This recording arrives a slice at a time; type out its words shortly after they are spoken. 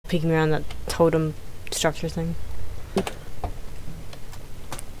peeking around that totem structure thing.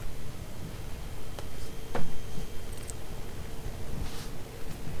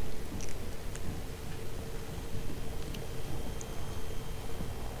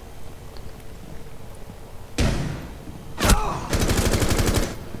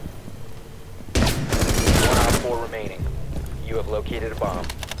 You have located a bomb.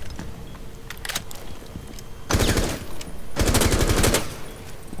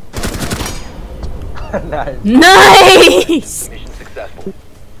 Nice. Nice! Mission successful.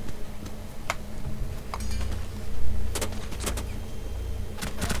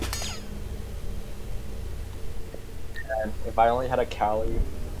 And if I only had a Cali.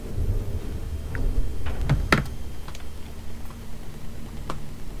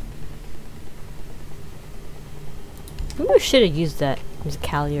 Maybe I should have used that. Use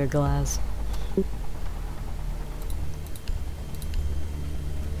Cali or glass.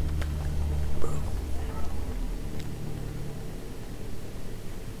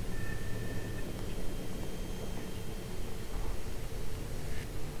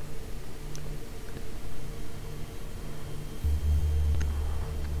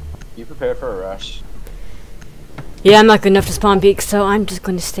 You prepared for a rush? Yeah, I'm not good enough to spawn peek, so I'm just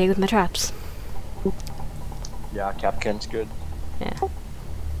going to stay with my traps. Yeah, Kapkan's good. Yeah.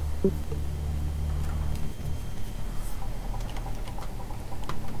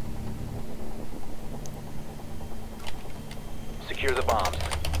 Secure the bombs.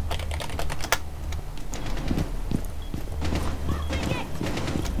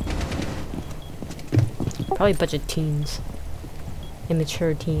 Probably a bunch of teens.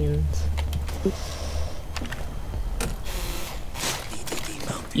 Immature teens.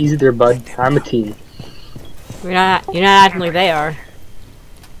 Easy there, bud. I'm a teen. You're not acting like they are.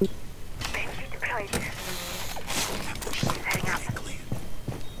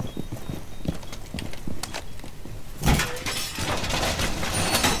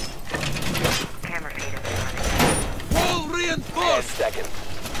 Wall reinforced. 10 seconds.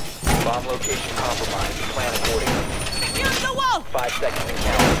 Bomb location compromised. Plan accordingly. Use the wall! 5 seconds and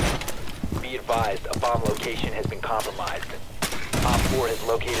counting. Be advised, a bomb location has been compromised. Op 4 has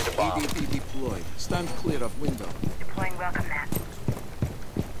located a bomb. EDP deployed. Stand clear of window. Deploying welcome mat.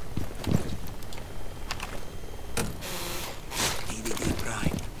 EDP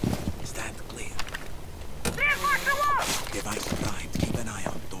prime. Stand clear. Reinforce the wall! Device prime. Keep an eye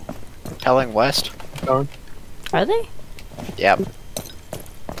on door. Telling west. Going. Are they? Yep.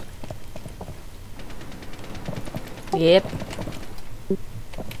 Yep.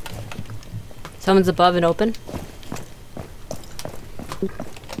 Someone's above and open.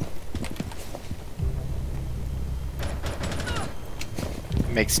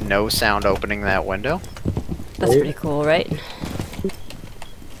 Makes no sound opening that window. That's pretty cool, right?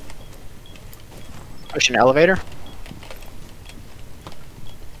 Push an elevator.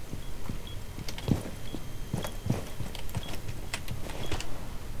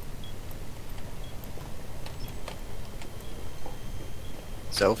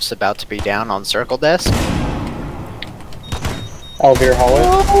 Zoph's about to be down on circle desk. Elevator hallway.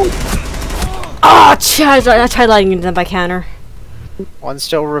 Oh, I tried lighting into them by counter. One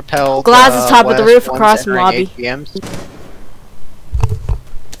still repelled. Glass is top of the west, roof one's across from entering lobby. ATMs.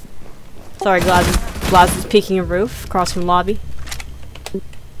 Sorry, Glass is peeking a roof across from lobby.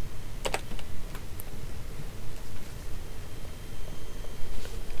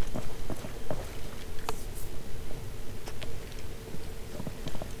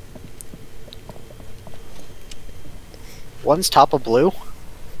 One's top of blue.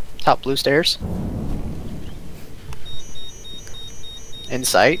 Top blue stairs. In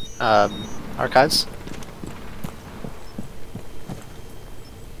sight. Archives.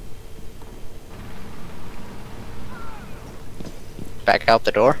 Back out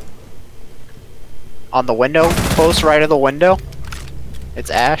the door. On the window. Close right of the window. It's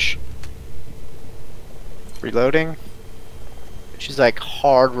Ash. Reloading. She's like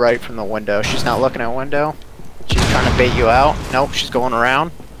hard right from the window. She's not looking at window. She's trying to bait you out. Nope, she's going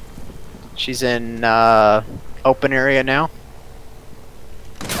around. She's in open area now.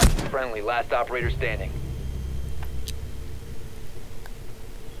 Friendly, last operator standing.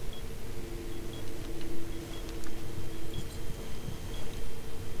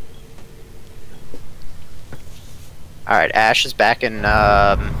 Alright, Ash is back in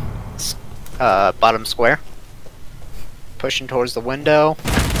bottom square. Pushing towards the window.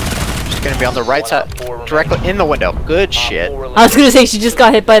 She's gonna be on the right side, directly in the window. Good shit. I was gonna say she just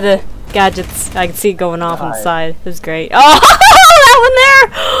got hit by the gadgets. I can see it going off on the side. It was great. Oh, that one there!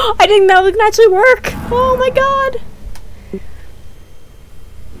 I didn't know it would actually work. Oh my god.